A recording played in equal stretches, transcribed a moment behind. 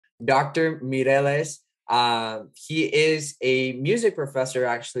Dr. Mireles. He is a music professor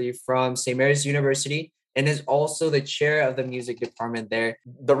actually from St. Mary's University and is also the chair of the music department there.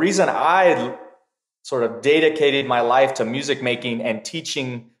 The reason I sort of dedicated my life to music making and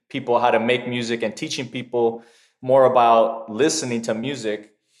teaching people how to make music and teaching people more about listening to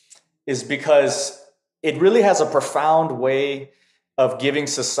music is because it really has a profound way of giving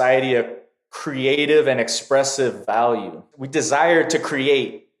society a creative and expressive value. We desire to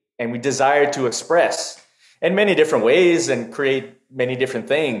create and we desire to express in many different ways and create many different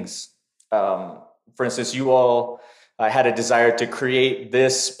things. For instance, you all had a desire to create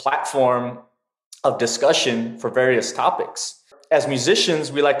this platform of discussion for various topics. As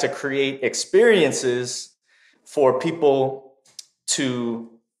musicians, we like to create experiences for people to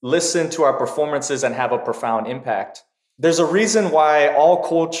listen to our performances and have a profound impact. There's a reason why all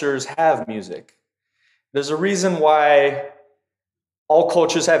cultures have music. There's a reason why all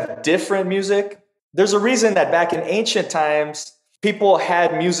cultures have different music. There's a reason that back in ancient times, people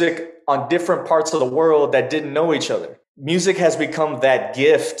had music on different parts of the world that didn't know each other. Music has become that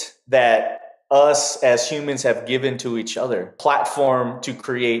gift that us as humans have given to each other, platform to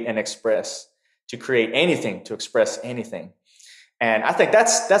create and express, to create anything, to express anything. And I think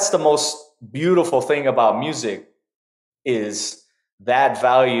that's the most beautiful thing about music is that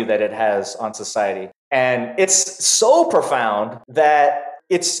value that it has on society. And it's so profound that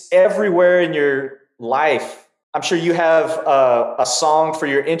it's everywhere in your life. I'm sure you have a song for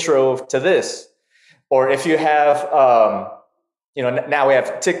your intro to this, or if you have, now we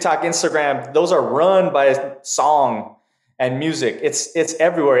have TikTok, Instagram. Those are run by song and music. It's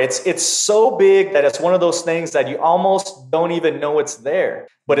everywhere. It's so big that it's one of those things that you almost don't even know it's there.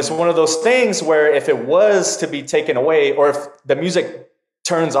 But it's one of those things where if it was to be taken away, or if the music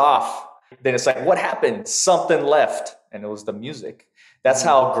turns off, then it's like, what happened? Something left, and it was the music. That's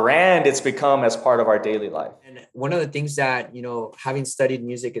how grand it's become as part of our daily life. And one of the things that, having studied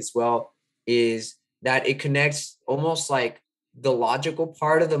music as well, is that it connects almost like the logical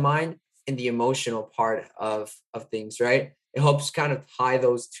part of the mind and the emotional part of things, right? It helps kind of tie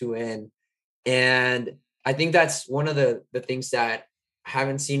those two in. And I think that's one of the things that I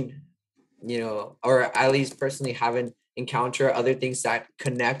haven't seen, or at least personally haven't encountered other things that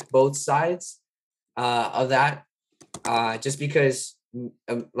connect both sides of that. Just because,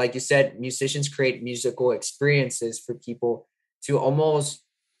 like you said, musicians create musical experiences for people to almost,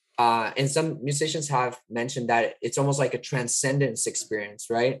 and some musicians have mentioned that it's almost like a transcendence experience,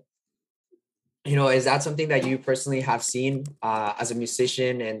 right? Is that something that you personally have seen as a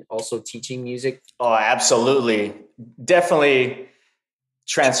musician and also teaching music? Oh, absolutely. Definitely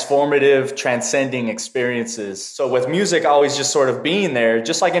transformative, transcending experiences. So with music always just sort of being there,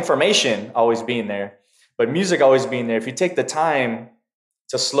 just like information always being there, but music always being there. If you take the time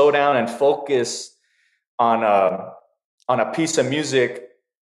to slow down and focus on a piece of music,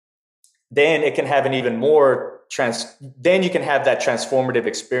 then it can have an even more then you can have that transformative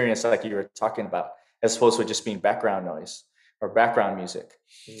experience like you were talking about, as opposed to just being background noise or background music.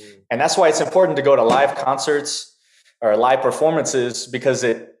 And that's why it's important to go to live concerts or live performances, because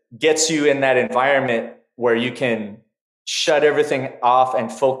it gets you in that environment where you can shut everything off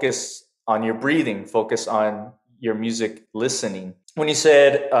and focus on your breathing, focus on your music listening. When you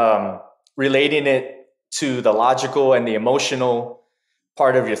said relating it to the logical and the emotional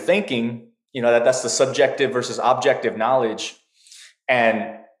part of your thinking, that's the subjective versus objective knowledge.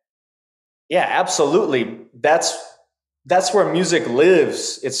 And yeah, absolutely. That's where music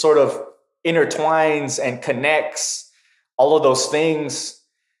lives. It sort of intertwines and connects all of those things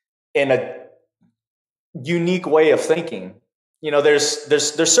in a unique way of thinking.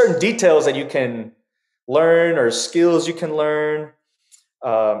 There's certain details that you can learn or skills you can learn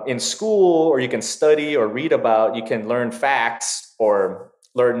in school, or you can study or read about. You can learn facts or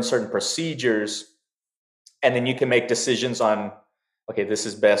learn certain procedures, and then you can make decisions on, okay, this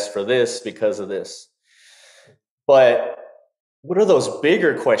is best for this because of this. But what are those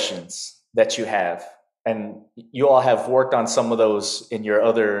bigger questions that you have? And you all have worked on some of those in your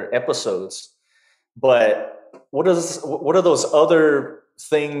other episodes. But what are those other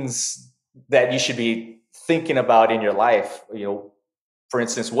things that you should be thinking about in your life? For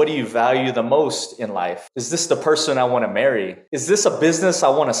instance, what do you value the most in life? Is this the person I want to marry? Is this a business I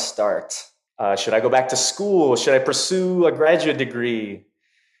want to start? Should I go back to school? Should I pursue a graduate degree?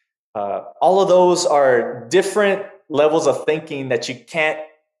 All of those are different levels of thinking that you can't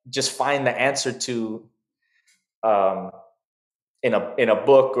just find the answer to in a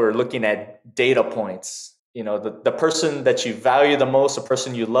book or looking at data points. you know, the person that you value the most, the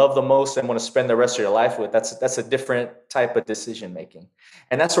person you love the most and want to spend the rest of your life with, that's a different type of decision making.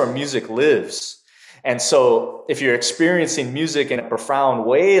 And that's where music lives. And so if you're experiencing music in a profound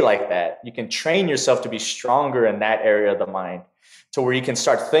way like that, you can train yourself to be stronger in that area of the mind, to where you can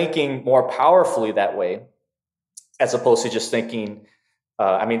start thinking more powerfully that way, as opposed to just thinking,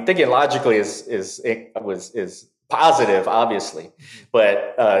 thinking logically is positive, obviously,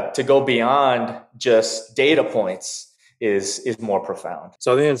 but to go beyond just data points is more profound.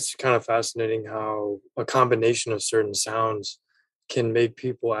 So I think it's kind of fascinating how a combination of certain sounds can make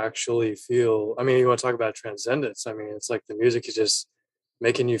people actually feel. I mean, you want to talk about transcendence. I mean, it's like the music is just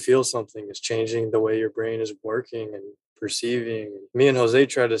making you feel something. It's changing the way your brain is working and perceiving. Me and Jose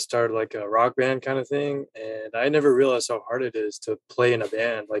tried to start like a rock band kind of thing, and I never realized how hard it is to play in a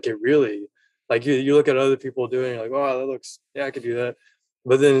band. Like it really, like you look at other people doing, you're like, wow, that looks, yeah, I could do that.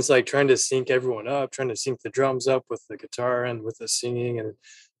 But then it's like trying to sync everyone up, trying to sync the drums up with the guitar and with the singing, and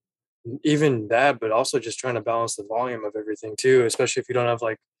even that, but also just trying to balance the volume of everything too, especially if you don't have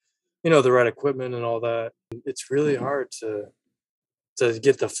like, the right equipment and all that. It's really hard to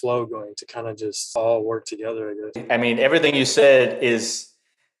get the flow going, to kind of just all work together, I guess. I mean, everything you said is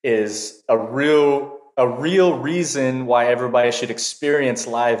a real reason why everybody should experience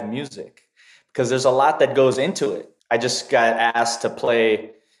live music, because there's a lot that goes into it. I just got asked to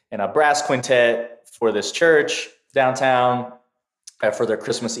play in a brass quintet for this church downtown for their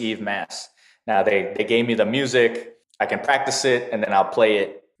Christmas Eve mass. Now they gave me the music, I can practice it, and then I'll play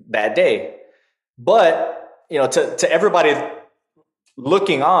it that day. But, to everybody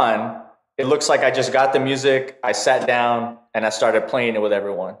looking on, it looks like I just got the music, I sat down, and I started playing it with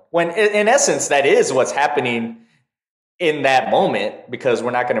everyone. When in essence, that is what's happening in that moment, because we're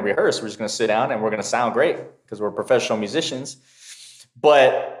not going to rehearse. We're just going to sit down and we're going to sound great because we're professional musicians.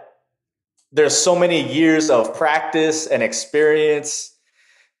 But there's so many years of practice and experience,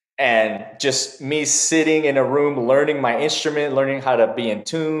 and just me sitting in a room, learning my instrument, learning how to be in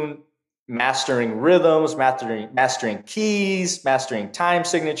tune, mastering rhythms, mastering keys, mastering time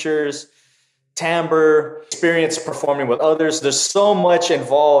signatures, timbre, experience performing with others. There's so much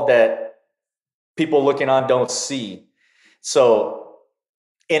involved that people looking on don't see. So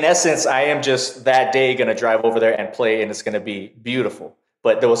in essence, I am just that day going to drive over there and play, and it's going to be beautiful.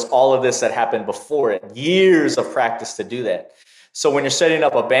 But there was all of this that happened before it, years of practice to do that. So when you're setting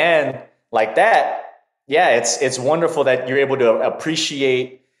up a band like that, yeah, it's wonderful that you're able to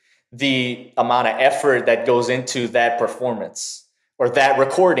appreciate the amount of effort that goes into that performance, or that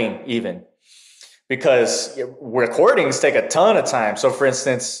recording even, because recordings take a ton of time. So for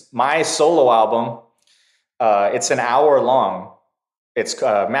instance, my solo album, it's an hour long. It's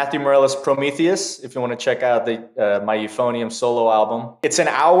Matthew Mireles Prometheus, if you want to check out my euphonium solo album. It's an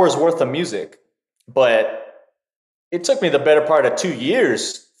hour's worth of music, but it took me the better part of 2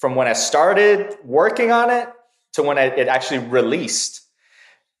 years from when I started working on it to when it actually released.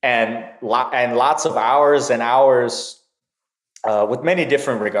 And lots of hours and hours with many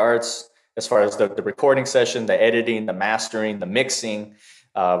different regards, as far as the recording session, the editing, the mastering, the mixing,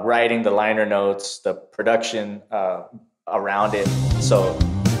 writing the liner notes, the production around it. So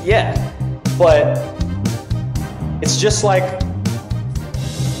yeah, but it's just like,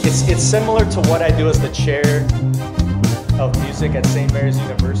 it's similar to what I do as the chair of music at St. Mary's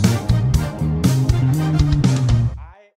University.